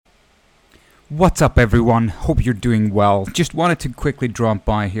What's up, everyone? Hope you're doing well. Just wanted to quickly drop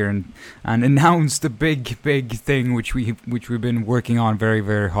by here and announce the big thing which we've been working on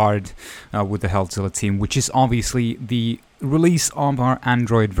very hard with the Healthzilla team, which is obviously the release of our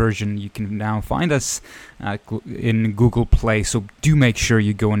Android version. You can now find us in Google Play, so do make sure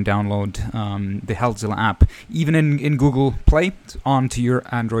you go and download the Healthzilla app, even in Google Play, onto your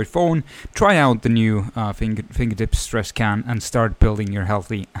Android phone. Try out the new Fingertips Stress Can and start building your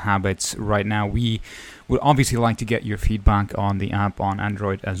healthy habits right now. We would obviously like to get your feedback on the app on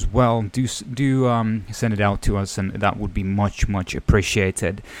Android as well. Do send it out to us, and that would be much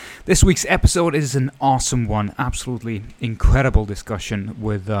appreciated. This week's episode is an awesome one, absolutely incredible discussion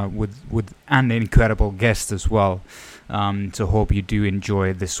with an incredible guest as well. So hope you do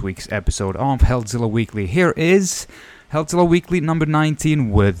enjoy this week's episode of Healthzilla Weekly. Here is Healthzilla Weekly number 19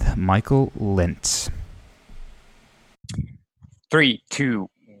 with Michael Lint. 3, 2,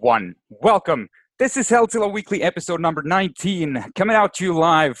 1. Welcome. This is Healthzilla Weekly episode number 19, coming out to you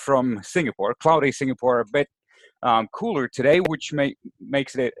live from Singapore, cloudy Singapore, a bit cooler today, which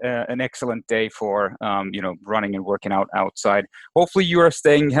makes it an excellent day for running and working out outside. Hopefully you are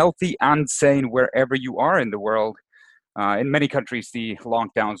staying healthy and sane wherever you are in the world. In many countries, the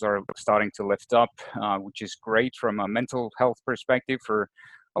lockdowns are starting to lift up, which is great from a mental health perspective for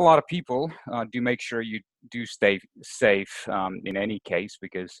a lot of people. Do make sure you do stay safe in any case,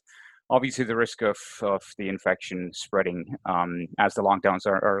 because obviously the risk of the infection spreading as the lockdowns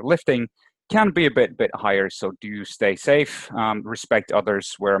are lifting can be a bit higher. So do stay safe, respect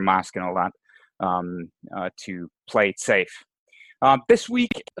others, wear a mask and all that to play it safe. This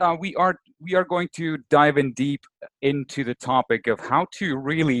week we are going to dive in deep into the topic of how to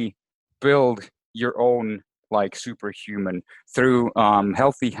really build your own superhuman through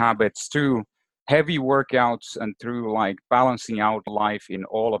healthy habits, through heavy workouts, and through balancing out life in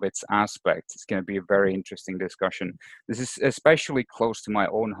all of its aspects. It's going to be a very interesting discussion. This is especially close to my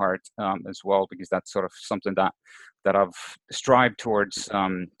own heart as well, because that's sort of something that I've strived towards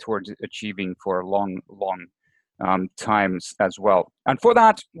achieving for long times as well. And for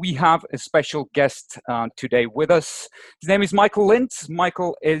that, we have a special guest today with us. His name is Michael Lint.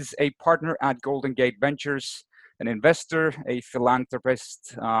 Michael is a partner at Golden Gate Ventures, an investor, a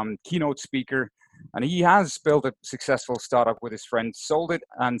philanthropist, keynote speaker, and he has built a successful startup with his friends, sold it,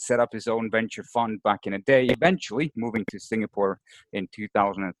 and set up his own venture fund back in a day, eventually moving to Singapore in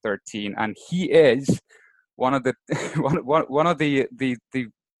 2013. And he is one of the one of the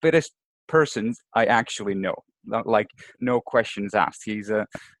fittest persons I actually know. No questions asked. He's a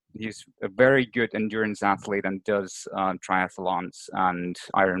very good endurance athlete and does triathlons and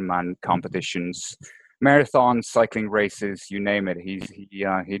Ironman competitions, marathons, cycling races, you name it.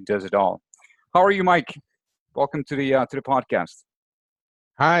 He does it all. How are you, Mike? Welcome to the podcast.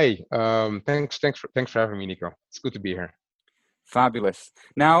 Hi. Thanks for having me, Nico. It's good to be here. Fabulous.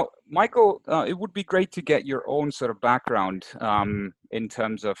 Now, Michael, it would be great to get your own sort of background in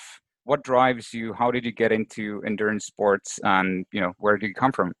terms of what drives you. How did you get into endurance sports, and where did you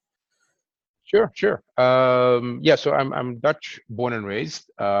come from? Sure. So I'm Dutch born and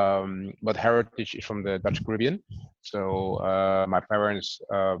raised, but heritage is from the Dutch Caribbean. So my parents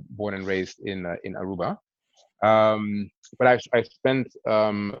born and raised in Aruba. But I spent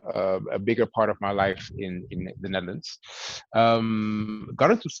a bigger part of my life in the Netherlands.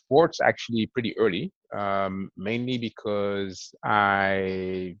 Got into sports actually pretty early, mainly because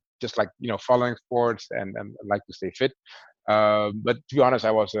I just following sports and like to stay fit. But to be honest,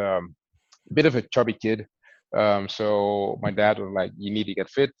 I was a bit of a chubby kid. So my dad was like, "You need to get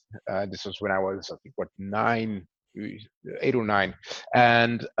fit." This was when I was, I think, 8 or 9,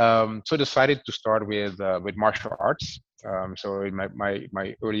 and so decided to start with martial arts. So in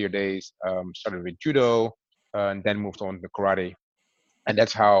my earlier days, started with judo, and then moved on to karate, and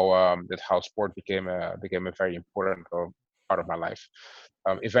that's how sport became a very important part of my life.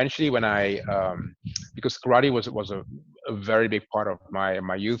 Eventually, when because karate was a very big part of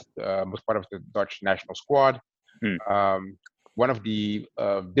my youth, was part of the Dutch national squad. One of the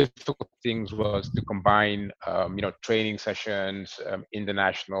difficult things was to combine, training sessions,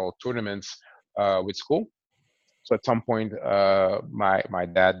 international tournaments with school. So at some point, my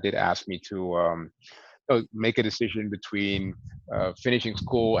dad did ask me to make a decision between finishing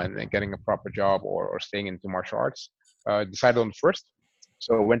school and getting a proper job or staying into martial arts. Decided on the first.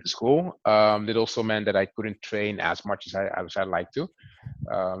 So I went to school. It also meant that I couldn't train as much as I'd like to.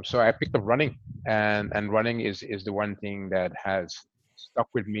 So I picked up running, and running is the one thing that has stuck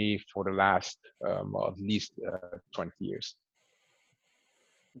with me for the last at least 20 years.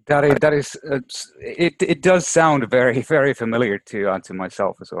 That is it does sound very very familiar to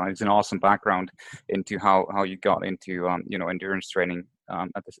myself as well. It's an awesome background into how you got into endurance training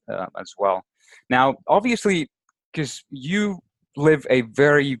as well. Now, obviously, because you live a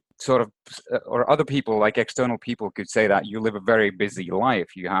very sort of or other people like external people could say that you live a very busy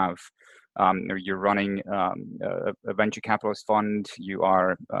life. You have or you're running a venture capitalist fund. You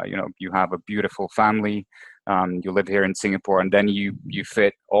are you have a beautiful family. You live here in Singapore, and then you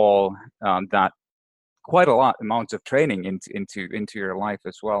fit all that quite a lot amounts of training into your life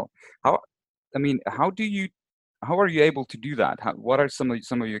as well. How I mean, how are you able to do that? What are some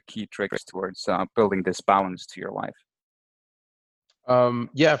of your key tricks towards building this balance to your life?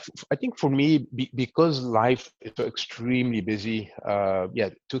 Yeah, I think for me, because life is so extremely busy, yeah,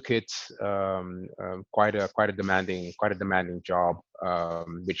 2 kids, quite a demanding job,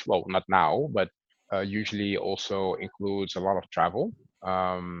 which, well, not now, but usually also includes a lot of travel,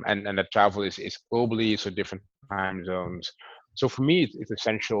 and the travel is globally, so different time zones. So for me, it's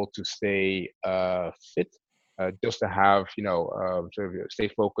essential to stay fit, just to have sort of stay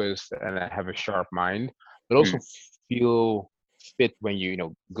focused and have a sharp mind, but also Mm, feel fit when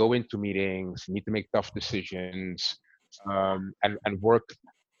you go into meetings, need to make tough decisions, and work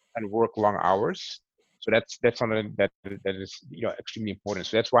long hours. So that's something that is extremely important.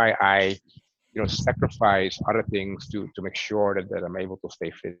 So that's why I sacrifice other things to make sure that I'm able to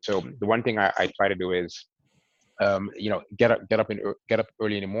stay fit. So the one thing I try to do is get up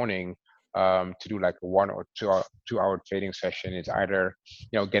early in the morning, to do like a 1 or 2 hour training session. Is either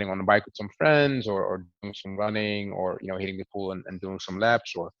getting on the bike with some friends, or doing some running, or hitting the pool and doing some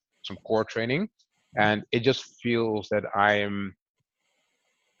laps or some core training. And it just feels that I'm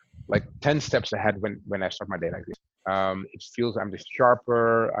like 10 steps ahead when I start my day like this. It feels I'm just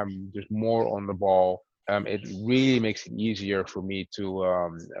sharper, I'm just more on the ball. It really makes it easier for me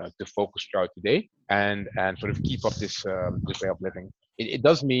to focus throughout the day, and sort of keep up this way of living. It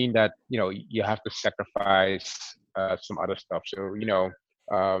does mean that you have to sacrifice some other stuff. So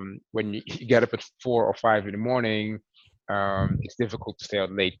when you get up at 4 or 5 in the morning, it's difficult to stay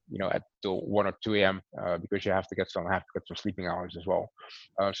out late, at till 1 or 2 a.m. Because you have to get some sleeping hours as well.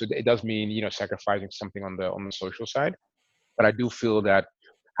 So it does mean sacrificing something on the social side. But I do feel that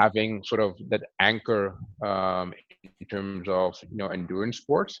having sort of that anchor, in terms of endurance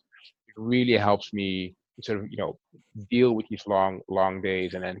sports, it really helps me sort of deal with these long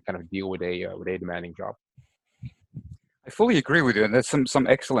days, and then kind of deal with a demanding job. I fully agree with you, and there's some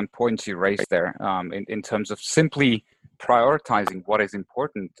excellent points you raised there in terms of simply prioritizing what is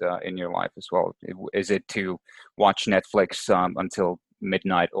important in your life as well. Is it to watch Netflix until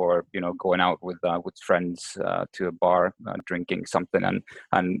midnight, or going out with friends to a bar, drinking something,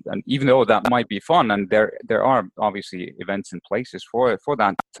 and even though that might be fun, and there are obviously events and places for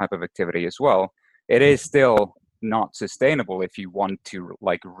that type of activity as well, it is still not sustainable if you want to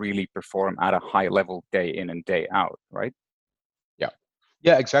like really perform at a high level day in and day out, right? Yeah,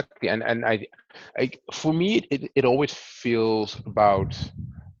 yeah, exactly. And for me, it always feels about,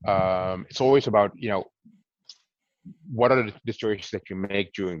 it's always about what are the choices that you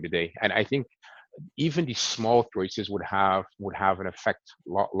make during the day. And I think even these small choices would have an effect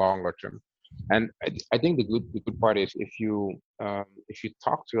longer term. And I think the good part is, if you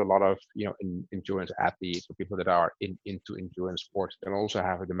talk to a lot of endurance athletes, or people that are into endurance sports, and also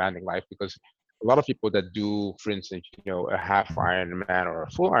have a demanding life, because a lot of people that do, for instance, a half Ironman or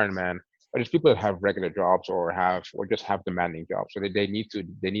a full Ironman, are just people that have regular jobs, or just have demanding jobs. So they need to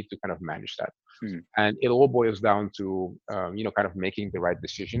kind of manage that. Hmm. And it all boils down to kind of making the right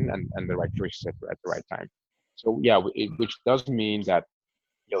decision, and the right choices at the right time. So yeah, which does mean that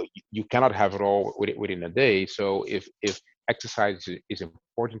you cannot have it all within a day. So if exercise is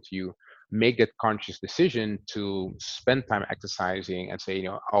important to you, make that conscious decision to spend time exercising, and say,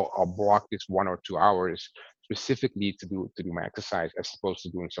 I'll block this 1 or 2 hours specifically to do my exercise, as opposed to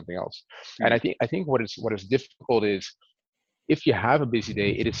doing something else. And Hmm. I think what is difficult is, if you have a busy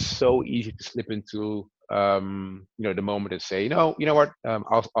day, it is so easy to slip into the moment and say, what,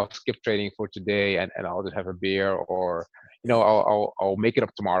 I'll skip training for today, and I'll just have a beer, or I'll make it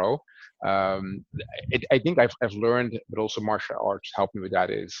up tomorrow. Um, I think I've learned, but also martial arts helped me with that,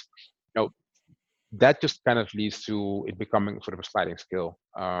 is you know that just kind of leads to it becoming sort of a sliding scale,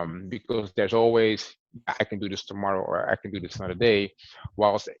 because there's always, I can do this tomorrow, or I can do this another day.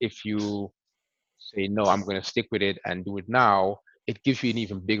 Whilst if you say, no, I'm going to stick with it and do it now, it gives you an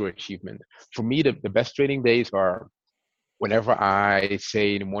even bigger achievement. For me, the best training days are whenever I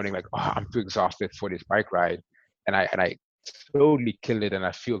say in the morning, like, oh, I'm too exhausted for this bike ride, and I totally kill it, and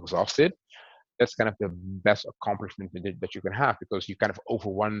I feel exhausted. that's kind of the best accomplishment that you can have, because you kind of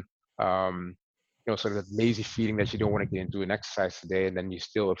overwon sort of that lazy feeling that you don't want to get into an exercise today, and then you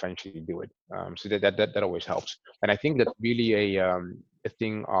still eventually do it. So that always helps. And I think that's really a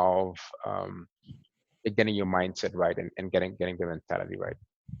thing of getting your mindset right, and getting the mentality right.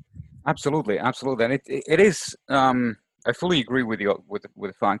 Absolutely, absolutely, and it is. I fully agree with you with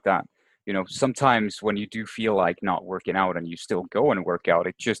the fact that sometimes when you do feel like not working out and you still go and work out,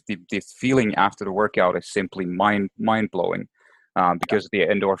 it just the feeling after the workout is simply mind blowing. Because of the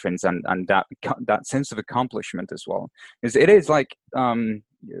endorphins and that sense of accomplishment as well. It is like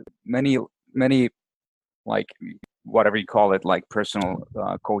many like whatever you call it, like personal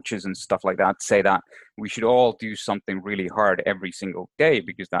coaches and stuff like that, say that we should all do something really hard every single day,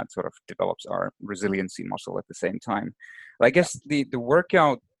 because that sort of develops our resiliency muscle at the same time. I guess the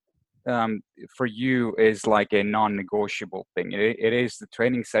workout for you is like a non-negotiable thing. It is, the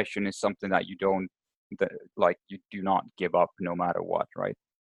training session is something that you do not give up no matter what, right?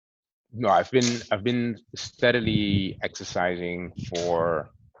 No, I've been steadily exercising for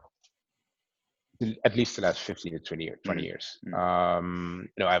at least the last 15 to 20 years.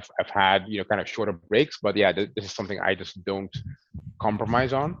 I've had kind of shorter breaks, but yeah, this is something I just don't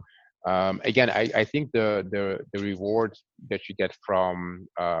compromise on. Again, I think the reward that you get from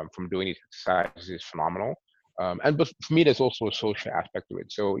doing these exercises is phenomenal. But for me, there's also a social aspect to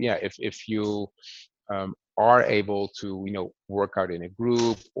it. So yeah, if you are able to work out in a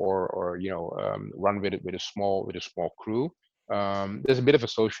group, or run with a small crew, there's a bit of a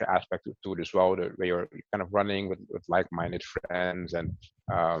social aspect to it as well, where you're kind of running with like-minded friends, and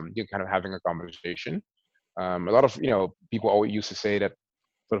you're kind of having a conversation. A lot of people always used to say that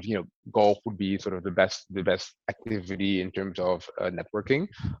sort of golf would be sort of the best activity in terms of networking,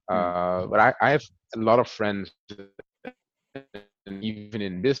 but I have a lot of friends, even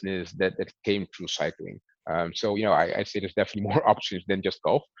in business, that came through cycling. So I say there's definitely more options than just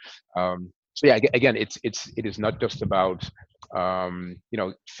golf. So yeah, again, it is not just about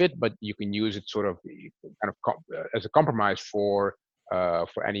fit, but you can use it sort of kind of as a compromise for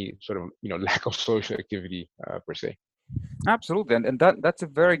any sort of lack of social activity per se. Absolutely, and that's a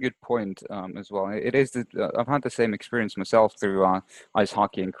very good point as well. It is I've had the same experience myself through ice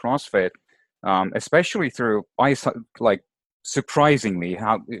hockey and CrossFit, especially through like surprisingly,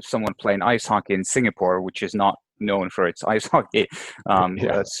 how someone playing ice hockey in Singapore, which is not known for its ice hockey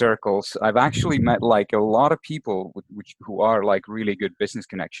circles. I've actually met like a lot of people who are like really good business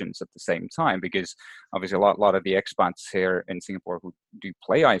connections at the same time, because obviously a lot of the expats here in Singapore who do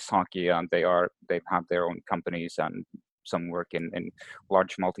play ice hockey, they have their own companies, and some work in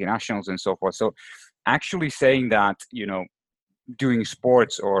large multinationals and so forth. So actually saying that doing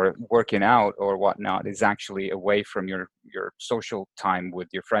sports or working out or whatnot is actually away from your social time with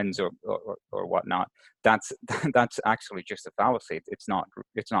your friends or whatnot, that's actually just a fallacy. It's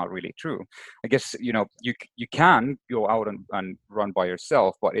not really true. I guess you can go out and run by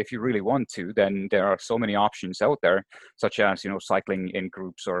yourself, but if you really want to, then there are so many options out there, such as cycling in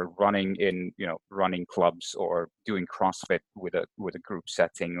groups, or running in running clubs, or doing CrossFit with a group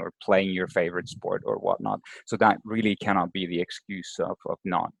setting, or playing your favorite sport or whatnot. So that really cannot be the excuse of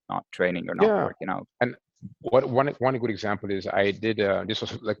not training or not working out. And one good example is, I did this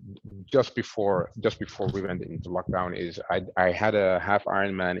was like just before we went into lockdown, is I had a half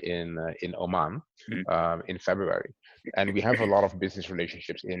Ironman in Oman in February, and we have a lot of business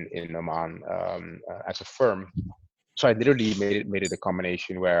relationships in Oman as a firm. So I literally made it a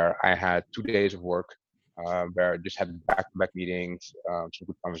combination where I had 2 days of work, where I just had back-to-back meetings, some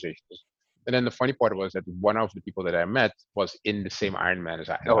good conversations. And then the funny part was that one of the people that I met was in the same Ironman as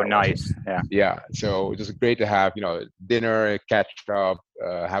I. Oh, nice! Yeah. So it was great to have dinner, catch up,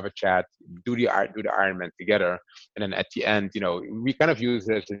 have a chat, do the Ironman together, and then at the end, we kind of use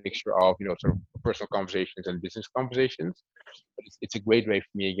it as a mixture of sort of personal conversations and business conversations. But it's a great way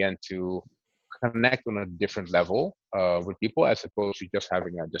for me again to connect on a different level with people, as opposed to just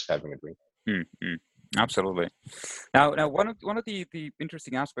having a drink. Mm-hmm. Absolutely. Now, one of the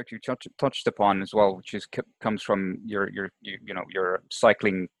interesting aspects you touched upon as well, which comes from your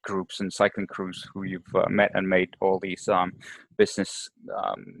cycling groups and cycling crews who you've met and made all these business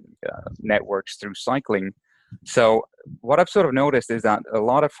networks through cycling. So what I've sort of noticed is that a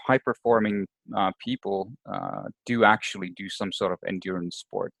lot of high performing people do actually do some sort of endurance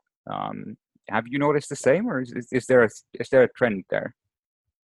sport. Have you noticed the same, or is there a trend there?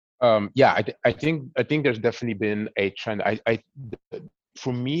 I think there's definitely been a trend.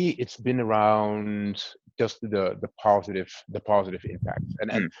 For me, it's been around just the positive impact.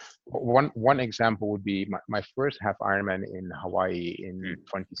 And one example would be my first half Ironman in Hawaii in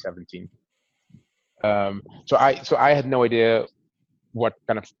 2017. So I had no idea what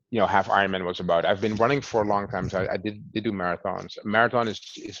kind of half Ironman was about. I've been running for a long time, so I did do marathons. Marathon is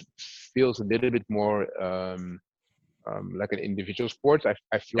feels a little bit more like an individual sport. I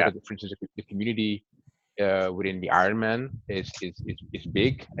feel Yeah. that, for instance, the community within the Ironman is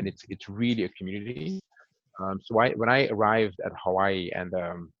big, and it's really a community. When I arrived at Hawaii and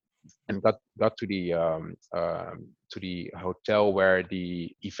got to the hotel where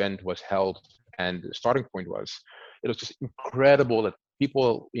the event was held and the starting point was, it was just incredible that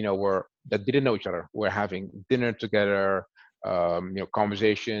people that didn't know each other were having dinner together,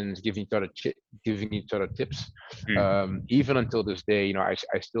 conversations, giving each other tips. Mm. Even until this day, I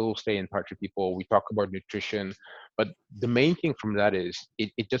still stay in touch with people. We talk about nutrition, but the main thing from that is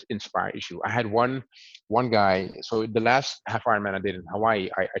it just inspires you. I had one guy. So the last half Ironman I did in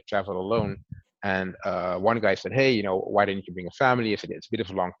Hawaii, I traveled alone, and one guy said, "Hey, why didn't you bring a family?" I said, "It's a bit of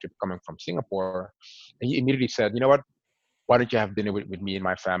a long trip coming from Singapore," and he immediately said, "You know what? Why don't you have dinner with me and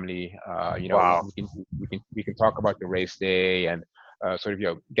my family? Wow. We can talk about the race day and sort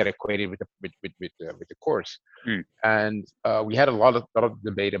of get acquainted with the course." Mm. And we had a lot of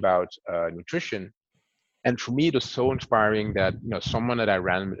debate about nutrition. And for me, it was so inspiring that someone that I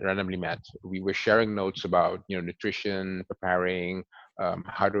randomly met, we were sharing notes about nutrition, preparing,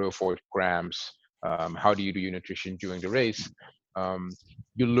 how to avoid cramps, how do you do your nutrition during the race. Um,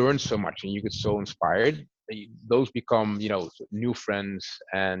 you learn so much, and you get so inspired. Those become new friends,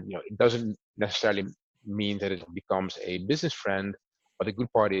 and it doesn't necessarily mean that it becomes a business friend. But the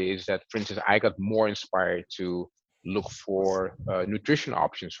good part is that, for instance, I got more inspired to look for nutrition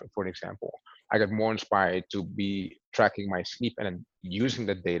options, for an example. I got more inspired to be tracking my sleep and then using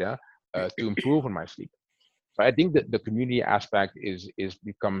that data to improve on my sleep. So I think that the community aspect is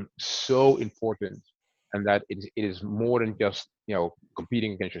become so important, and that it is more than just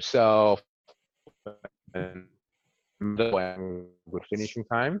competing against yourself and with finishing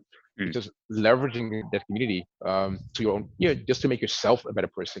time. Mm. It's just leveraging that community to your own, just to make yourself a better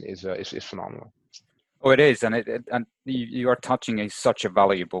person is phenomenal. Oh, it is, and and you are touching such a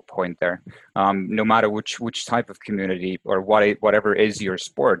valuable point there. No matter which type of community or whatever is your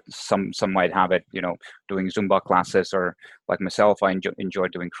sport, some might have it, doing Zumba classes, or like myself, I enjoy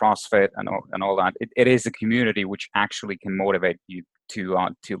doing CrossFit and all that. It is a community which actually can motivate you to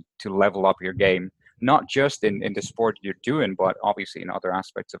level up your game, not just in the sport you're doing, but obviously in other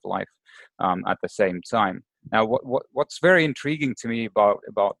aspects of life at the same time. Now, what's very intriguing to me about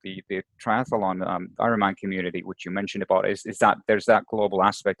the triathlon Ironman community, which you mentioned about, is that there's that global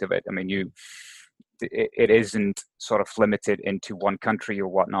aspect of it. I mean, it isn't sort of limited into one country or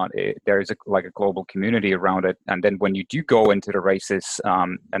whatnot. There is like a global community around it, and then when you do go into the races,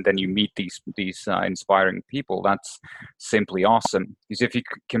 and then you meet these inspiring people, that's simply awesome. Because if you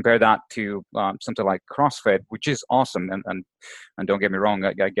compare that to something like CrossFit, which is awesome, and don't get me wrong,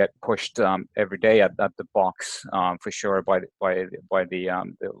 I get pushed every day at the box for sure by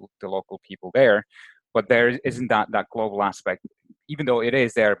the local people there, but there isn't that global aspect, even though it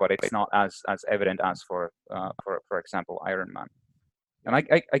is there, but it's not as evident as for example, Ironman. And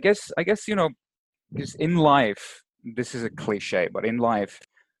I guess because in life, this is a cliche, but in life,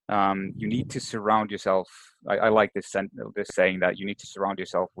 you need to surround yourself. I like this saying that you need to surround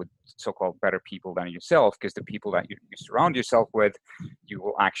yourself with so-called better people than yourself, because the people that you surround yourself with, you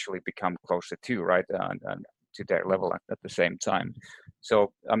will actually become closer to, right, and to their level at the same time.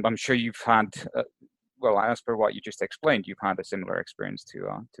 So I'm sure you've had. Well, as per what you just explained, you've had a similar experience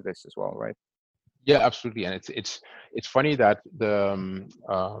to this as well, right? Yeah, absolutely. And it's funny that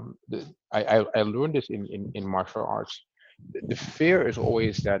I learned this in martial arts. The fear is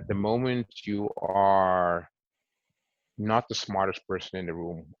always that the moment you are not the smartest person in the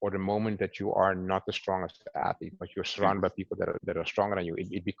room, or the moment that you are not the strongest athlete, but you're Mm. surrounded by people that are stronger than you,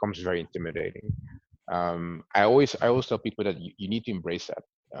 it becomes very intimidating. I always tell people that you need to embrace that,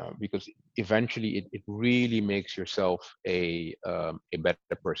 because eventually it really makes yourself a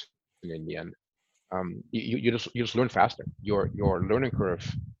better person in the end. You just learn faster. Your learning curve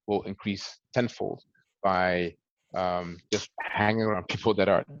will increase tenfold by just hanging around people that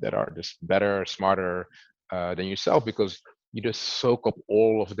are just better, smarter than yourself, because you just soak up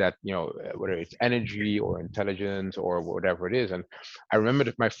all of that, whether it's energy or intelligence or whatever it is. And I remember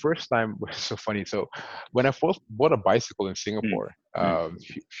that my first time was so funny. So when I first bought a bicycle in Mm. Singapore Mm.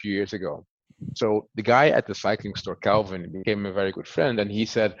 a few years ago, so the guy at the cycling store, Calvin, became a very good friend, and he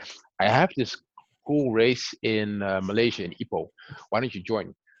said, "I have this cool race in Malaysia, in Ipoh. Why don't you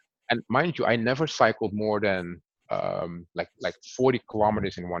join?" And mind you, I never cycled more than like 40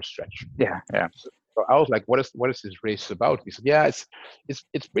 kilometers in one stretch. Yeah, yeah. So I was like, what is this race about? He said, yeah,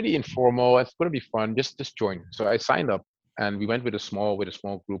 it's pretty informal. It's going to be fun. Just join. So I signed up, and we went with a small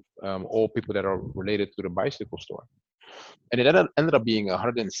group, all people that are related to the bicycle store. And it ended up being a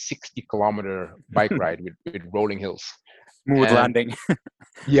 160-kilometer bike ride with rolling hills. Smooth And landing.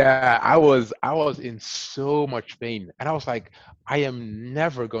 yeah, I was in so much pain, and I was like, I am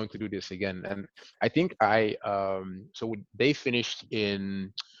never going to do this again. And I think they finished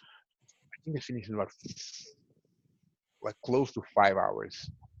in, I think they finished in about like close to 5 hours.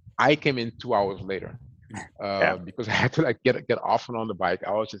 I came in 2 hours later Yeah. because I had to like get off and on the bike.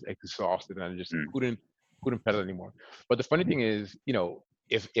 I was just exhausted and I just Mm. couldn't pedal anymore. But the funny thing is,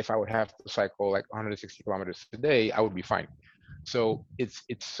 if I would have to cycle like 160 kilometers a day, I would be fine. So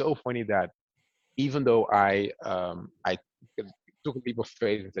it's so funny that even though I took a leap of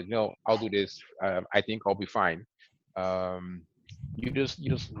faith and said, I'll do this. I think I'll be fine. Um, you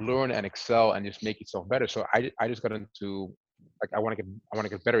just learn and excel and just make yourself better. So I just got into, like, I want to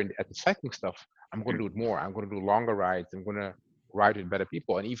get better at the cycling stuff. I'm going Mm. to do it more. I'm going to do longer rides. I'm going to ride with better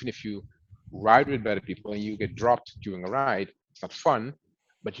people. And even if you ride with better people and you get dropped during a ride, it's not fun.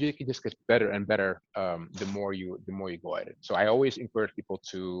 But you can just get better and better, the more you go at it. So I always encourage people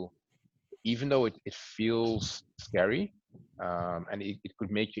to, even though it feels scary, and it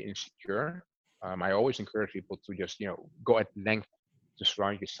could make you insecure, I always encourage people to just go at length to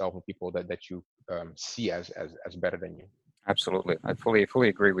surround yourself with people that you see as better than you. Absolutely, I fully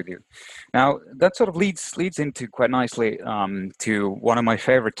agree with you. Now that sort of leads into quite nicely to one of my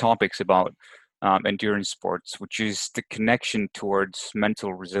favorite topics about endurance sports, which is the connection towards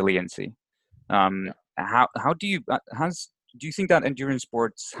mental resiliency. Yeah, How do you do you think that endurance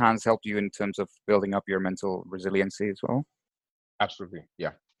sports has helped you in terms of building up your mental resiliency as well? absolutely.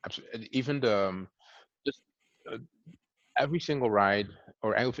 Yeah, absolutely. Even just uh, every single ride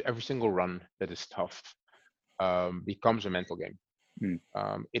or every single run that is tough becomes a mental game.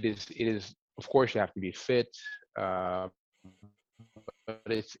 Mm. It is, of course, you have to be fit, uh,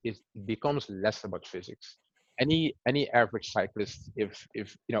 but it becomes less about physics. Any average cyclist,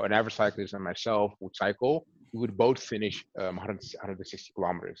 if an average cyclist and myself would cycle, we would both finish 160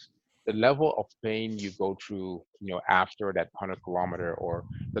 kilometers. The level of pain you go through, after that 100 kilometer, or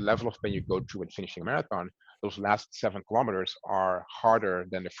the level of pain you go through when finishing a marathon, those last 7 kilometers are harder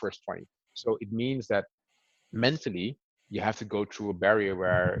than the first 20. So it means that mentally you have to go through a barrier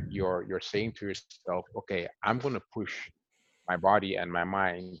where you're saying to yourself, okay, I'm going to push my body and my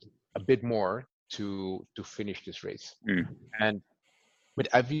mind a bit more to finish this race. Mm. And with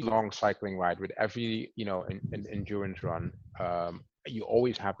every long cycling ride, with every an endurance run, you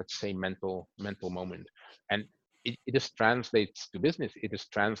always have that same mental moment. And it just translates to business, it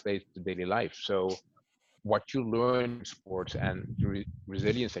just translates to daily life. So what you learn in sports and the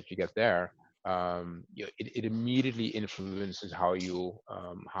resilience that you get there, it immediately influences how you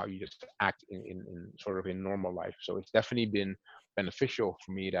just act in sort of in normal life. So it's definitely been beneficial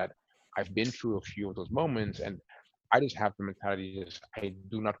for me that I've been through a few of those moments, and I just have the mentality is I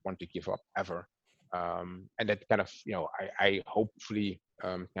do not want to give up ever. And that kind of, I hopefully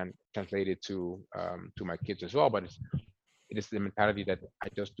can translate it to my kids as well. But it is the mentality that I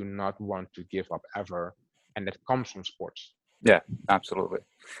just do not want to give up ever, and that comes from sports. Yeah, absolutely.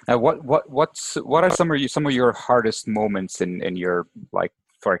 What are some of your hardest moments in your, like,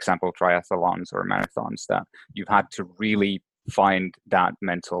 for example, triathlons or marathons that you've had to really find that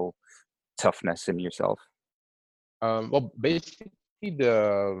mental toughness in yourself? Well, basically,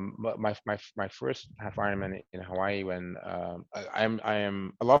 my first half Ironman in Hawaii, when I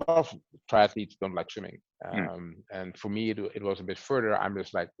am a lot of triathletes don't like swimming, Mm. and for me it was a bit further. I'm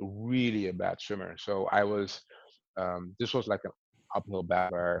just like really a bad swimmer, so I was this was like an uphill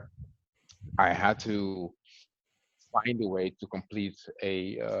battle where I had to find a way to complete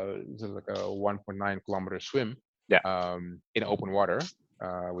this is like a 1.9 kilometer swim Yeah. in open water,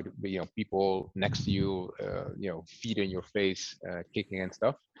 with people next to you, feet in your face, kicking and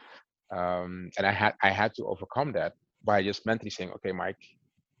stuff. And I had to overcome that by just mentally saying, okay, Mike,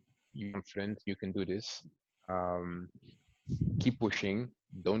 you're confident, you can do this. Um, Keep pushing,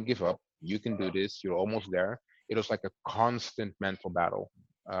 don't give up. You can do this. You're almost there. It was like a constant mental battle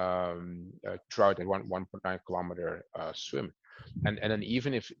throughout that 1.9 kilometer swim. And then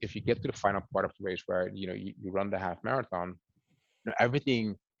even if you get to the final part of the race where you run the half marathon,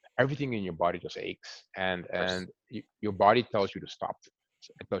 everything in your body just aches, and Of course. your body tells you to stop.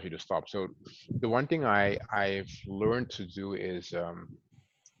 It tells you to stop. So the one thing I've learned to do is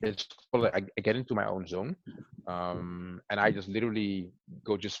it's called, I get into my own zone, and I just literally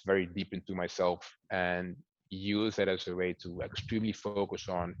go just very deep into myself and use that as a way to extremely focus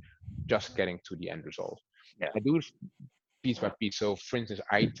on just getting to the end result. Yeah. I do it piece by piece. So, for instance,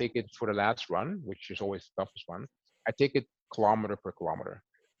 I take it for the last run, which is always the toughest one. I take it kilometer per kilometer.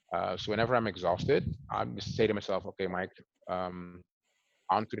 So whenever I'm exhausted, I just say to myself, "Okay, Mike, on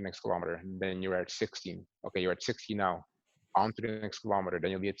to the next kilometer." And then you're at 16. Okay, you're at 16 now. On to the next kilometer.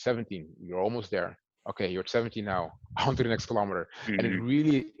 Then you'll be at 17. You're almost there. Okay, you're at 17 now. On to the next kilometer. And it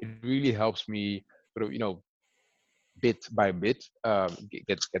really helps me sort of, bit by bit,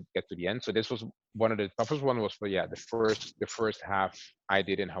 get to the end. So this was one of the toughest one was for the first half I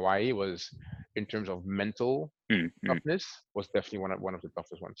did in Hawaii was in terms of mental toughness was definitely one of the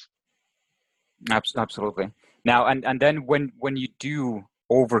toughest ones. Absolutely. Now, and then when you do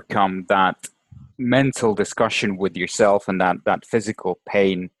overcome that mental discussion with yourself and that physical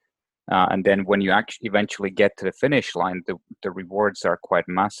pain, and then when you actually eventually get to the finish line, the rewards are quite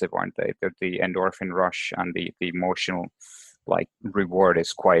massive, aren't they? The endorphin rush and the emotional reward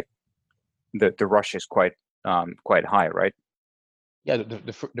is quite the rush is quite high, right? Yeah,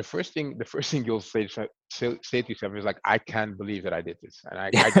 the first thing you'll say to yourself is like, I can't believe that I did this, and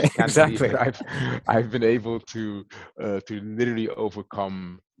I just can't Exactly. believe that I've been able to literally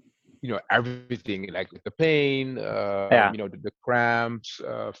overcome everything, like the pain, the cramps,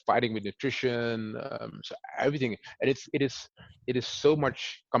 fighting with nutrition, so everything, and it is so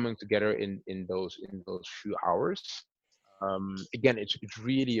much coming together in those few hours. Again, it's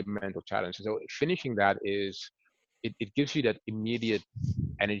really a mental challenge. So finishing that it gives you that immediate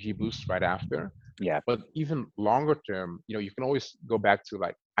energy boost right after. Yeah. But even longer term, you can always go back to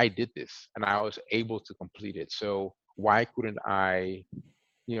like, I did this and I was able to complete it. So why couldn't I,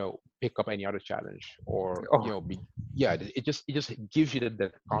 pick up any other challenge or, it just gives you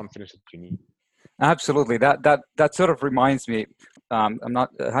that confidence that you need. Absolutely. That sort of reminds me. I'm not.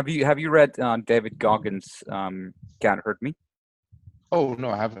 Have you read David Goggins' Can't Hurt Me? Oh no,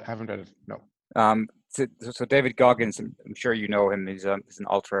 I haven't read it. No. So David Goggins, I'm sure you know him. He's an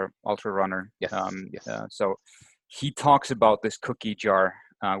ultra runner. Yes. Yes. So he talks about this cookie jar,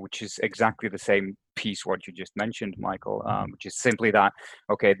 which is exactly the same piece what you just mentioned, Michael. Which is simply that,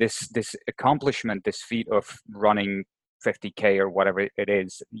 okay, this accomplishment, this feat of running 50K or whatever it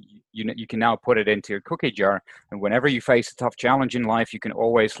is, you can now put it into your cookie jar, and whenever you face a tough challenge in life, you can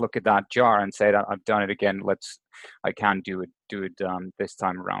always look at that jar and say that I've done it again. I can do it this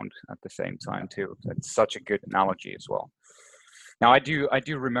time around at the same time too. That's such a good analogy as well. Now I do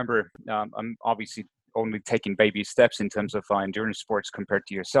remember, I'm obviously only taking baby steps in terms of endurance sports compared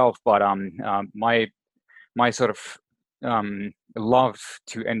to yourself, but my sort of love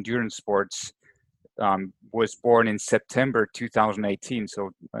to endurance sports was born in September 2018,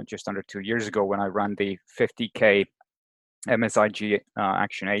 so just under 2 years ago, when I ran the 50K MSIG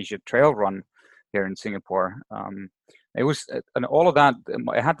Action Asia trail run here in Singapore. It was, and all of that,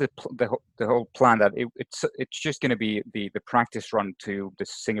 I had the whole plan that it's just going to be the practice run to the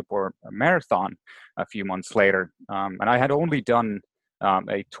Singapore Marathon a few months later, and I had only done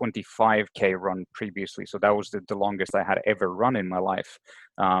a 25K run previously, so that was the longest I had ever run in my life.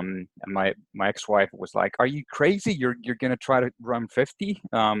 And my ex-wife was like, "Are you crazy? You're gonna try to run 50?"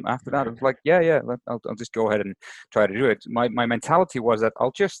 After that, I was like, "Yeah, I'll just go ahead and try to do it." My mentality was that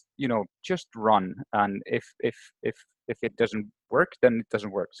I'll just run, and if it doesn't work, then it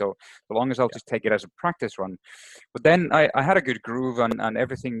doesn't work. So as long as I'll just take it as a practice run. But then I had a good groove and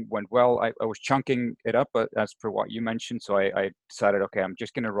everything went well. I was chunking it up as per what you mentioned. So I decided, okay, I'm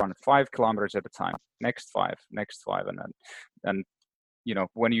just going to run 5 kilometers at a time. Next five, and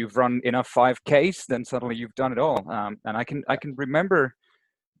when you've run enough 5Ks, then suddenly you've done it all. And I can remember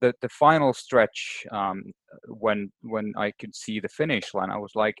the final stretch when I could see the finish line. I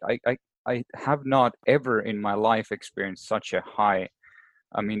was like, I have not ever in my life experienced such a high.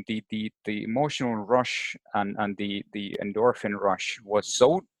 I mean, the emotional rush and the endorphin rush was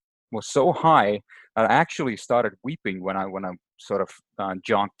so high that I actually started weeping when I sort of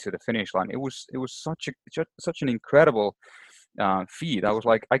jogged to the finish line. It was such an incredible feat. I was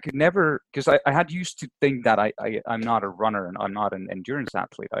like, I could never, because I had used to think that I'm not a runner and I'm not an endurance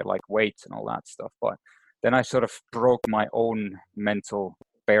athlete. I like weights and all that stuff, but then I sort of broke my own mental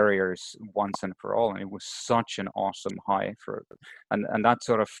barriers once and for all, and it was such an awesome high and that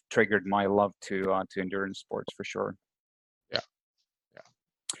sort of triggered my love to endurance sports for sure.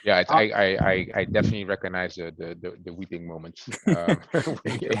 Yeah, I definitely recognize the weeping moments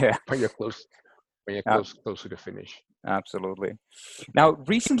when you're close to the finish. Absolutely. Now,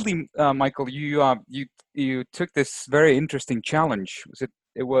 recently, Michael, you took this very interesting challenge.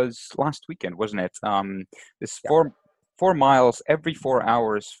 It was last weekend, wasn't it? This 4 miles every 4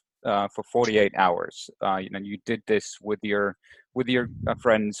 hours for 48 hours. And you did this with your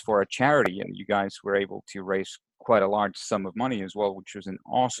friends for a charity, and you guys were able to raise quite a large sum of money as well, which was an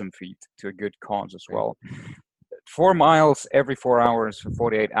awesome feat to a good cause as well. 4 miles every 4 hours for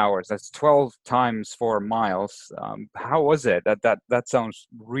 48 hours. That's 12 times 4 miles. How was it? That sounds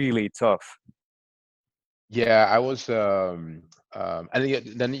really tough. Yeah, I was, then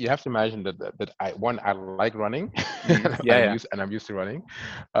you have to imagine that I like running, Yeah. I'm used to running.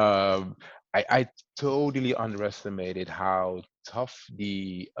 I totally underestimated how tough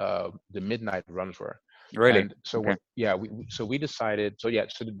the midnight runs were. Really? And so Okay. we decided. So yeah,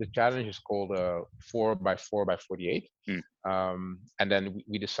 so the challenge is called 4x4x48. And then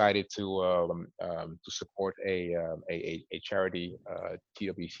we decided to support a charity,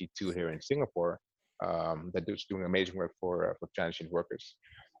 TWC2 here in Singapore, that is doing amazing work for transient workers.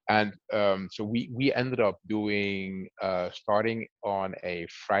 And so we ended up doing starting on a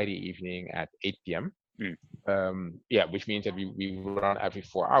Friday evening at 8 p.m. Which means that we run every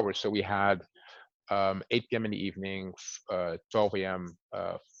 4 hours. So we had 8 p.m. in the evening, 12 a.m.,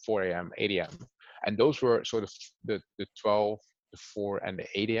 4 a.m., 8 a.m. And those were sort of the 12, the 4, and the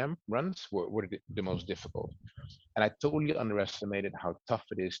 8 a.m. runs were the most difficult. And I totally underestimated how tough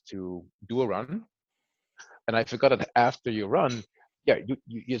it is to do a run. And I forgot that after you run, you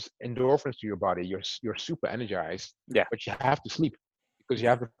use endorphins to your body. You're super energized. Yeah. But you have to sleep because you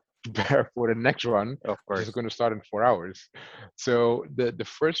have to prepare for the next run, of course, which is going to start in 4 hours. So the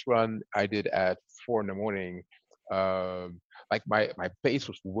first run I did at 4 in the morning, like my pace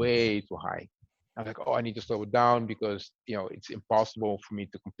was way too high. I was like, oh, I need to slow it down because it's impossible for me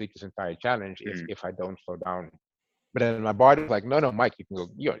to complete this entire challenge if I don't slow down. But then my body was like, no, Mike, you can go.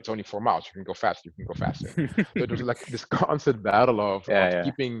 It's only 4 miles. You can go faster. You can go faster. So it was like this constant battle of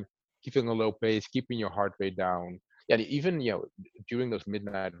keeping a low pace, keeping your heart rate down. Yeah, and even during those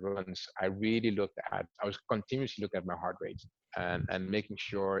midnight runs, I was continuously looking at my heart rate and making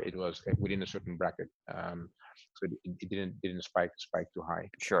sure it was within a certain bracket, so it didn't spike too high.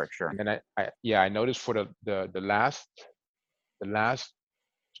 Sure. And then I noticed for the last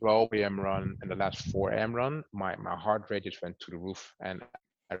 12 a.m. run and the last 4 a.m. run, my heart rate just went to the roof. And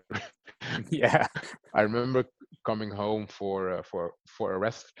I remember coming home for a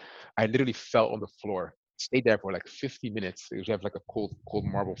rest. I literally fell on the floor, stayed there for like 50 minutes. You have like a cold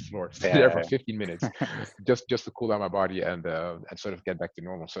marble floor. Stayed there for 15 minutes, just to cool down my body and sort of get back to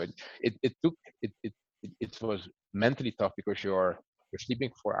normal. So it was mentally tough because you're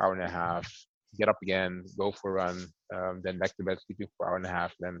sleeping for an hour and a half, get up again, go for a run, then back to bed, sleeping for an hour and a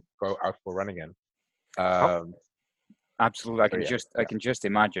half, then go out for a run again. Absolutely, I can just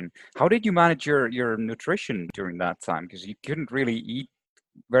imagine. How did you manage your nutrition during that time? Because you couldn't really eat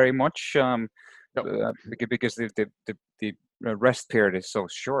very much, because the rest period is so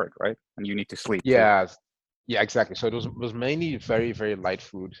short, right? And you need to sleep. Yeah, exactly. So it was mainly very, very light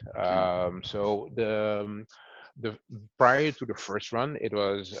food. So the prior to the first run, it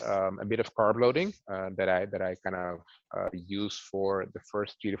was a bit of carb loading that I kind of used for the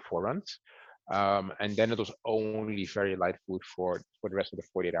first 3 to 4 runs. And then it was only very light food for the rest of the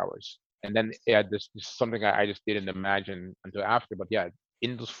 48 hours. And then this is something I just didn't imagine until after. But yeah,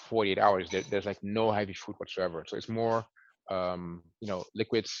 in those 48 hours, there's like no heavy food whatsoever. So it's more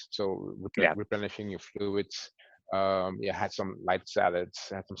liquids. So replenishing your fluids. Had some light salads,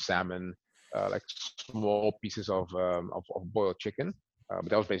 had some salmon, like small pieces of boiled chicken. But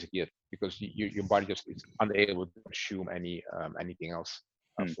that was basically it, because your body just is unable to consume anything else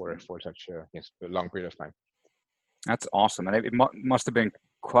for such a long period of time. That's awesome, and it must have been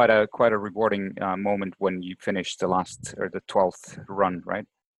quite a rewarding moment when you finished the 12th run, right?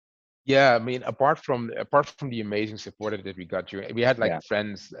 Yeah, I mean, apart from the amazing support that we got, we had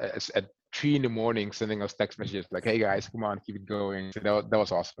friends at 3 in the morning sending us text messages like, "Hey guys, come on, keep it going." So that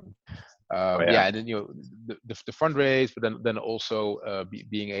was awesome. And then the fundraise, but then also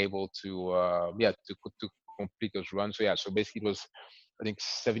being able to complete those runs. So basically it was, I think,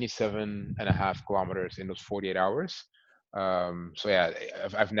 77.5 kilometers in those 48 hours.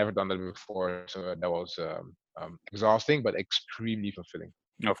 I've never done that before, so that was exhausting but extremely fulfilling.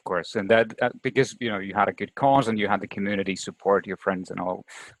 Of course, and that because you had a good cause and you had the community support, your friends and all,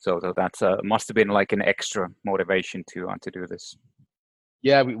 so that's must have been like an extra motivation to do this.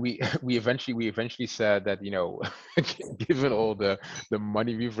 Yeah, we eventually said that given all the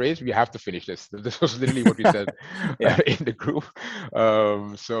money we've raised, we have to finish this. This was literally what we said in the group.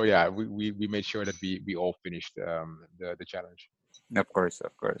 We made sure that we all finished the challenge. Of course.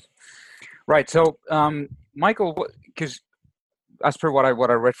 Right. So, Michael, because as per what I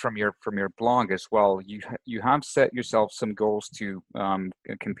read from your blog as well, you have set yourself some goals to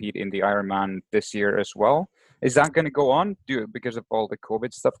compete in the Ironman this year as well. Is that going to go on? Because of all the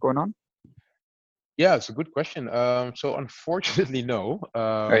COVID stuff going on? Yeah, it's a good question. So unfortunately, no.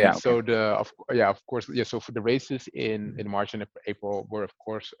 Oh yeah, okay. So of course, yeah. So for the races in March and April were of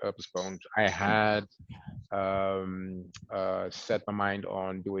course postponed. I had set my mind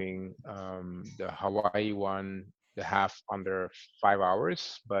on doing the Hawaii one, the half under 5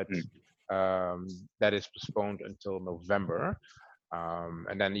 hours, but Mm. that is postponed until November.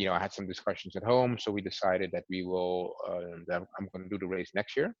 And then I had some discussions at home, so we decided that we will. That I'm going to do the race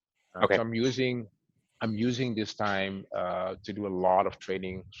next year. Okay. So I'm using this time to do a lot of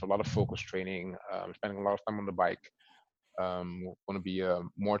training, so a lot of focus training. Spending a lot of time on the bike. Going to be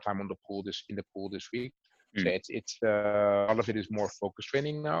more time on the pool in the pool this week. So Mm. it's all of it is more focus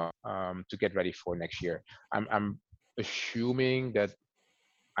training now to get ready for next year. I'm assuming that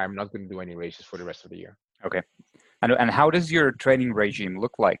I'm not going to do any races for the rest of the year. Okay. And how does your training regime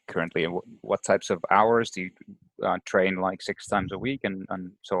look like currently? What types of hours do you train, like 6 times a week and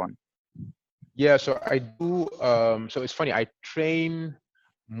so on? Yeah, so I do. So it's funny. I train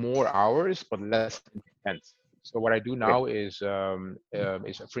more hours, but less intense. So what I do Okay. now is, for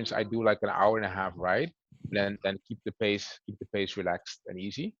instance, I do like an hour and a half ride, then keep the pace relaxed and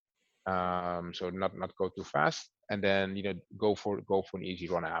easy. So not go too fast, and then go for an easy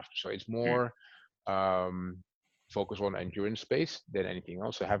run after. So it's Mm. more focus on endurance pace than anything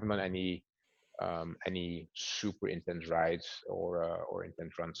else. I haven't done any super intense rides or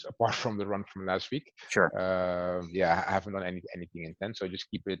intense runs apart from the run from last week. Sure. Yeah, I haven't done anything intense, so just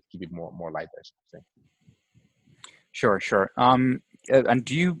keep it more light, I think. Sure. And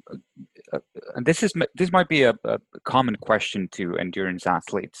do you? And this might be a common question to endurance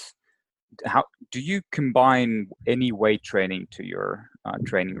athletes. How do you combine any weight training to your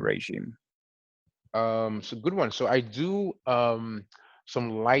training regime? So good one. So I do some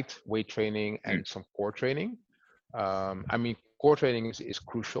light weight training Mm. and some core training. I mean, core training is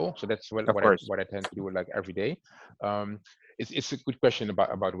crucial. So that's Of course. what I tend to do like every day. It's a good question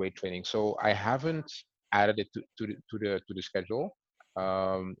about weight training. So I haven't added it to the schedule.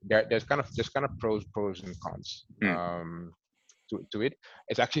 There's kind of pros and cons Mm. to it.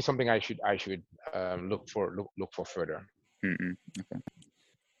 It's actually something I should look for further. Mm-mm. Okay.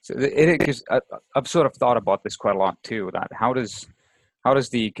 So because I've sort of thought about this quite a lot too. That how does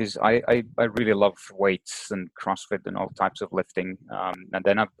because I really love weights and CrossFit and all types of lifting. And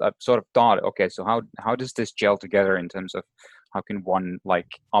then I've sort of thought, okay, so how does this gel together in terms of how can one like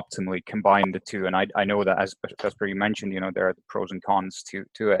optimally combine the two? And I know that as per you mentioned, there are the pros and cons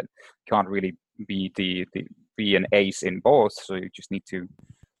to it. Can't really be an ace in both, so you just need to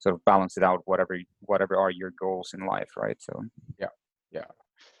sort of balance it out, whatever are your goals in life, right? So Yeah, yeah.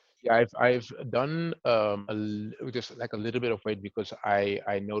 Yeah, I've done just like a little bit of weight because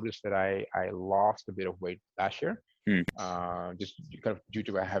I noticed that I lost a bit of weight last year, mm, just kind of due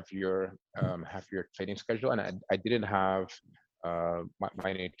to a heavier training schedule, and I didn't have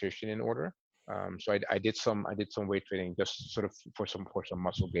my nutrition in order. So I did some weight training just sort of for some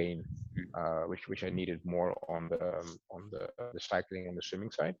muscle gain, mm. which I needed more on the cycling and the swimming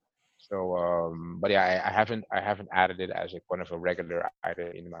side. So, but yeah, I haven't added it as a kind of a regular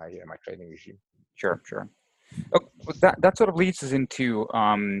item in my training regime. Sure. Oh, well, that sort of leads us into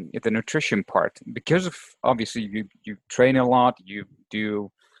the nutrition part because of obviously you train a lot, you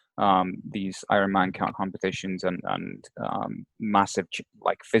do these Ironman competitions and massive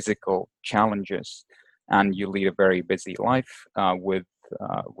like physical challenges, and you lead a very busy life with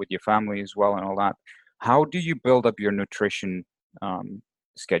your family as well and all that. How do you build up your nutrition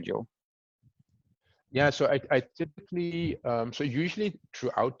schedule? Yeah, so I typically so usually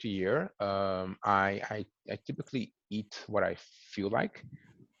throughout the year I typically eat what I feel like.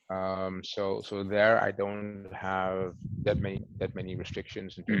 So there I don't have that many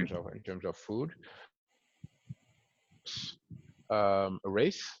restrictions in Mm, terms of food. A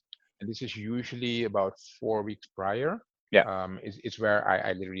race, and this is usually about 4 weeks prior. yeah, Is where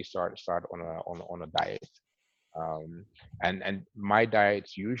I literally start on a diet. And my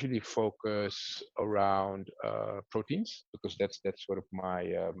diets usually focus around proteins because that's sort of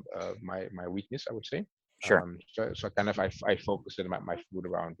my weakness, I would say. sure. So kind of I focus in my food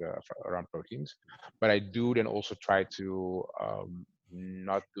around proteins, but I do then also try to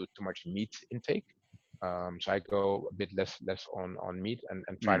not do too much meat intake. So I go a bit less on meat and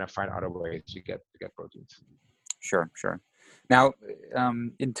try Mm, to find other ways to get proteins. sure. Now,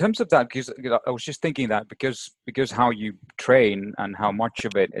 in terms of that, because I was just thinking that because how you train and how much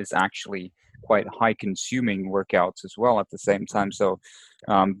of it is actually quite high consuming workouts as well at the same time. So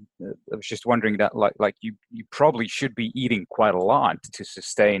I was just wondering that like you probably should be eating quite a lot to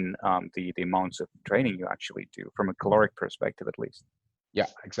sustain the amounts of training you actually do from a caloric perspective at least. Yeah,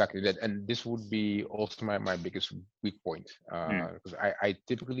 exactly that. And this would be also my biggest weak point, Mm. because I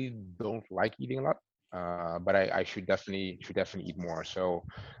typically don't like eating a lot, but I should definitely eat more. So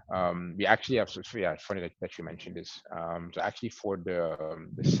we actually have, so yeah, funny that you mentioned this. So actually for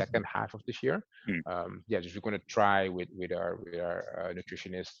the second half of this year, Mm. yeah, just we're going to try with our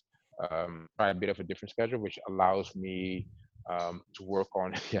nutritionist, try a bit of a different schedule, which allows me to work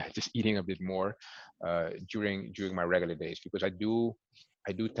on yeah, just eating a bit more during my regular days, because I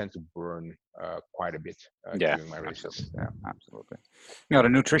do tend to burn quite a bit Yeah, during my absolutely. races. Yeah, absolutely. You know,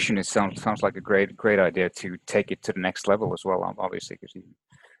 the nutritionist sounds like a great idea to take it to the next level as well. Obviously, because you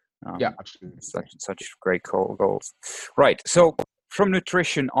Yeah, um, absolutely. such great goals. Right. So from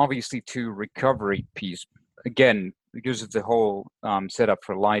nutrition, obviously, to recovery piece. Again, because of the whole setup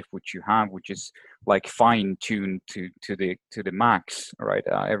for life which you have, which is like fine tuned to the max, right?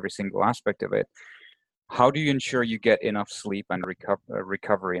 Every single aspect of it. How do you ensure you get enough sleep and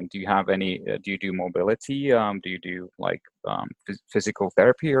recovery? And do you have any? Do you do mobility? Do you do like physical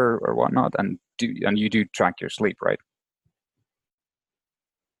therapy or whatnot? And you do track your sleep, right?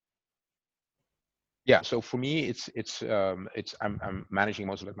 Yeah. So for me, it's I'm managing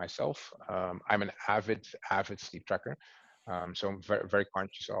most of it myself. I'm an avid sleep tracker. So I'm very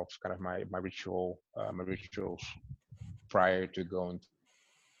conscious of kind of my rituals prior to going.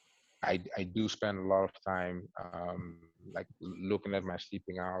 I do spend a lot of time like looking at my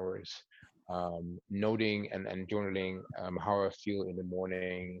sleeping hours, noting and journaling how I feel in the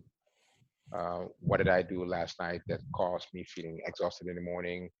morning. What did I do last night that caused me feeling exhausted in the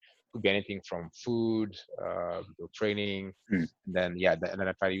morning? Could be anything from food to training. Mm. And then yeah, and then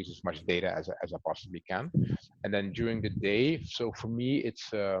I try to use as much data as I possibly can. And then during the day, so for me, it's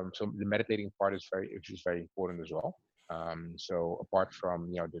so the meditating part is very important as well. So apart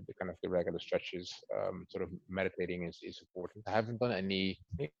from the kind of the regular stretches, sort of meditating is important. I haven't done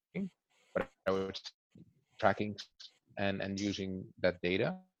anything, but I was tracking and using that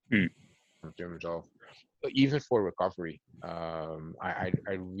data Mm. in terms of even for recovery. I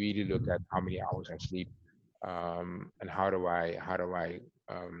really look at how many hours I sleep, and how do I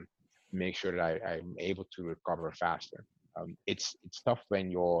make sure that I'm able to recover faster. It's tough when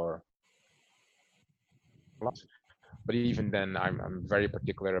you're but even then I'm very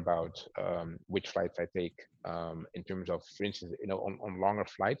particular about which flights I take, in terms of, for instance, on longer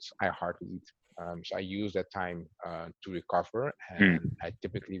flights I hardly eat. So I use that time to recover, Mm. and I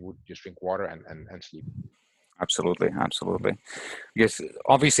typically would just drink water and sleep. Absolutely, absolutely. Because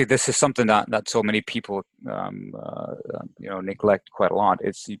obviously this is something that so many people neglect quite a lot.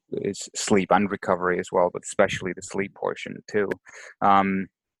 It's sleep and recovery as well, but especially the sleep portion too. Um,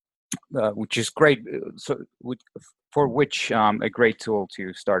 which is great. For which a great tool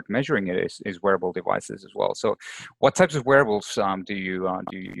to start measuring it is wearable devices as well. So, what types of wearables do you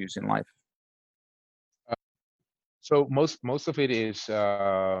use in life? So most of it is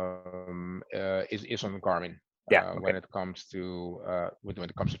on Garmin, Yeah. when Okay. it comes to when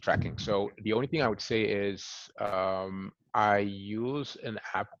it comes to tracking. So the only thing I would say is I use an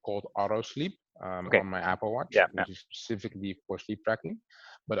app called Auto Sleep Okay. on my Apple Watch, Yeah. Yeah. which is specifically for sleep tracking.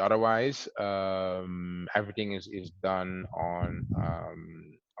 But otherwise, everything is done on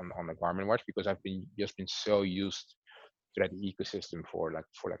the Garmin watch, because I've been so used to that ecosystem for like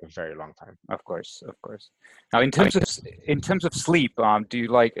a very long time. Of course. Of course. Now, in terms of sleep, do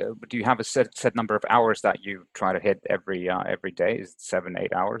you have a set number of hours that you try to hit every day? Is it 7,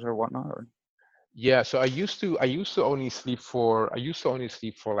 8 hours or whatnot? Or? Yeah, so I used to only sleep for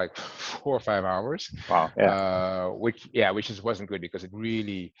like 4 or 5 hours, Wow. Yeah. which wasn't good, because it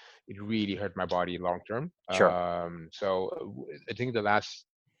really hurt my body long term. Sure. I think the last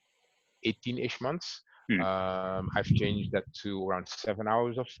 18-ish months, Hmm. I've changed that to around 7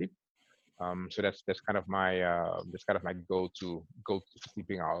 hours of sleep. So that's kind of my go to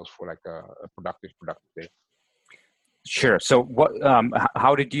sleeping hours for like a productive day. Sure. So,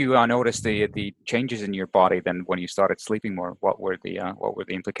 how did you notice the changes in your body then when you started sleeping more? What were the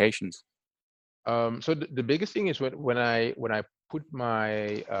implications? So the biggest thing is when I put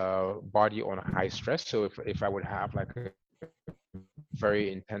my body on a high stress. So if I would have like a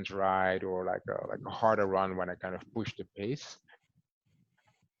very intense ride, or like a harder run, when I kind of push the pace,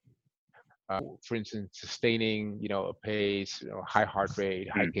 for instance, sustaining a pace, high heart rate,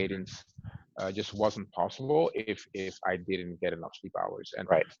 high Mm. cadence, just wasn't possible if I didn't get enough sleep hours. And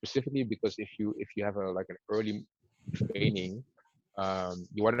Right. specifically because if you have like an early training,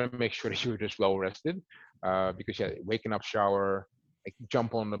 you want to make sure that you're just well rested, because yeah, waking up, shower, like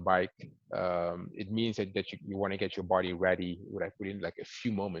jump on the bike, it means that you want to get your body ready within like a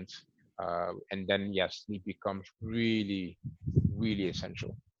few moments, and then yes, sleep becomes really, really essential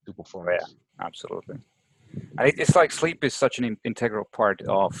to Oh, yeah, performance. absolutely. And it's like sleep is such an integral part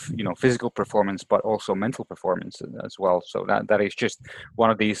of physical performance, but also mental performance as well. So that is just one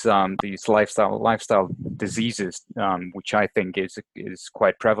of these lifestyle diseases, which I think is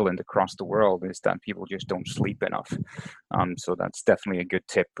quite prevalent across the world. Is that people just don't sleep enough. So that's definitely a good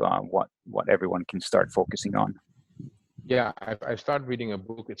tip. What everyone can start focusing on. Yeah, I started reading a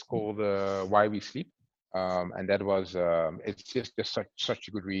book. It's called Why We Sleep, and that was it's just such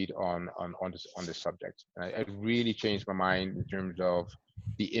a good read on this subject. It really changed my mind in terms of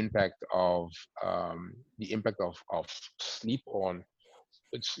the impact of sleep on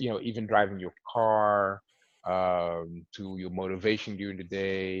it's even driving your car, to your motivation during the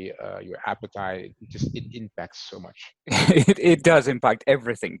day, your appetite. It impacts so much. it does impact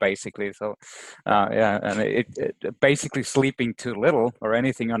everything basically. So Yeah. yeah, and it basically sleeping too little or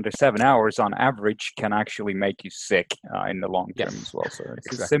anything under 7 hours on average can actually make you sick in the long term as Yes. well. So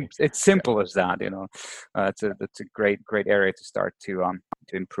Exactly. it's simple as that. It's a great area to start to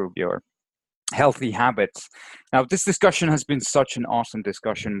improve your healthy habits. Now, this discussion has been such an awesome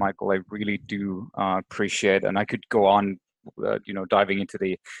discussion, Michael. I really do appreciate, and I could go on, diving into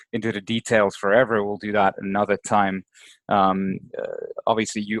the details forever. We'll do that another time.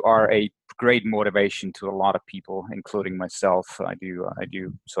 Obviously, you are a great motivation to a lot of people, including myself. I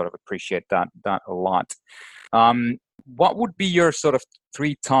do sort of appreciate that a lot. What would be your sort of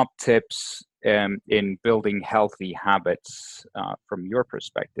 3 top tips in building healthy habits from your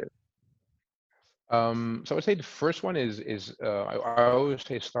perspective? So I would say the first one is I always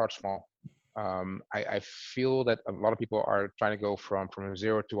say start small. I feel that a lot of people are trying to go from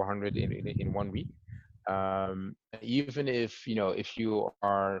 0 to 100 in 1 week. Even if you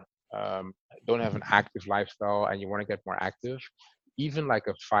are don't have an active lifestyle and you want to get more active, even like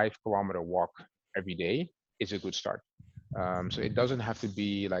a 5 kilometer walk every day is a good start. So it doesn't have to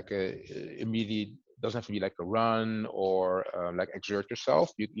be like a immediate, doesn't have to be like a run or like exert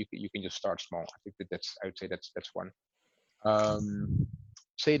yourself. You can just start small. I think I would say that's one. Um,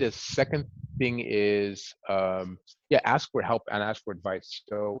 Say the second thing is yeah, ask for help and ask for advice.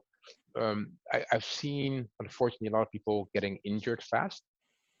 So I've seen, unfortunately, a lot of people getting injured fast.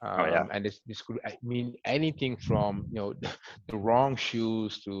 Oh yeah. And this could mean anything from the wrong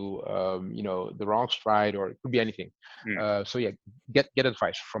shoes to the wrong stride, or it could be anything. Mm. So yeah, get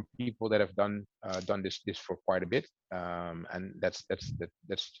advice from people that have done this for quite a bit, and that's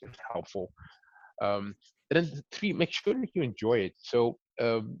helpful. And then 3, make sure that you enjoy it. So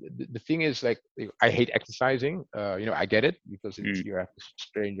the thing is, like, I hate exercising. I get it because Mm. you have to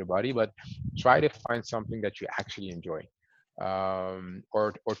strain your body, but try to find something that you actually enjoy,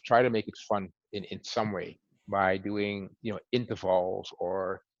 or try to make it fun in some way by doing intervals,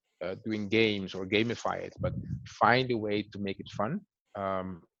 or doing games, or gamify it. But find a way to make it fun,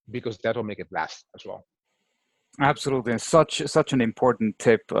 because that will make it last as well. Absolutely, and such an important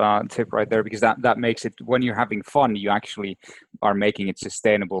tip right there, because that makes it, when you're having fun, you actually are making it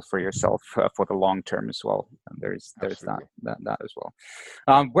sustainable for yourself for the long term as well. And there's Absolutely. that as well.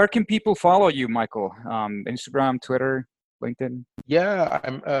 Where can people follow you, Michael? Instagram, Twitter, LinkedIn? Yeah,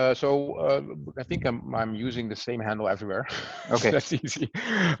 I think I'm using the same handle everywhere. So Okay. that's easy.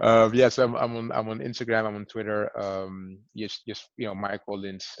 Yes, I'm on Instagram, I'm on Twitter. Just Michael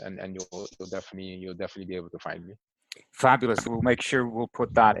Lins, and you'll definitely be able to find me. Fabulous. We'll make sure we'll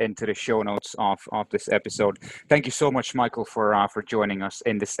put that into the show notes of this episode. Thank you so much, Michael, for joining us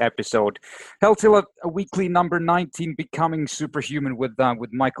in this episode. Healthzilla Weekly number 19, Becoming Superhuman with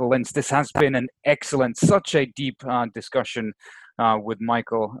Michael Lins. This has been an excellent, such a deep discussion with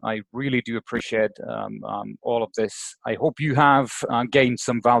Michael. I really do appreciate all of this. I hope you have gained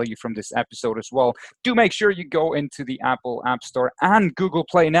some value from this episode as well. Do make sure you go into the Apple App Store and Google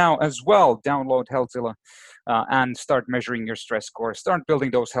Play now as well. Download Healthzilla and start measuring your stress score. Start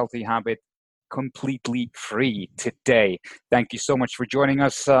building those healthy habits completely free today. Thank you so much for joining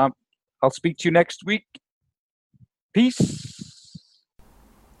us. I'll speak to you next week. Peace.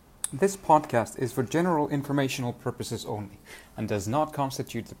 This podcast is for general informational purposes only and does not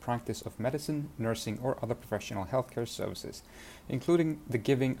constitute the practice of medicine, nursing, or other professional healthcare services, including the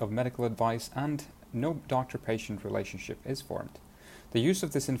giving of medical advice, and no doctor-patient relationship is formed. The use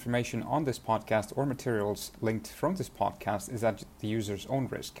of this information on this podcast or materials linked from this podcast is at the user's own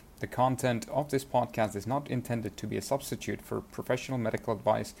risk. The content of this podcast is not intended to be a substitute for professional medical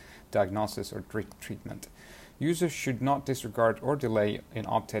advice, diagnosis, or treatment. Users should not disregard or delay in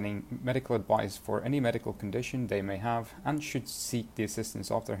obtaining medical advice for any medical condition they may have and should seek the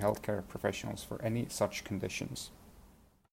assistance of their healthcare professionals for any such conditions.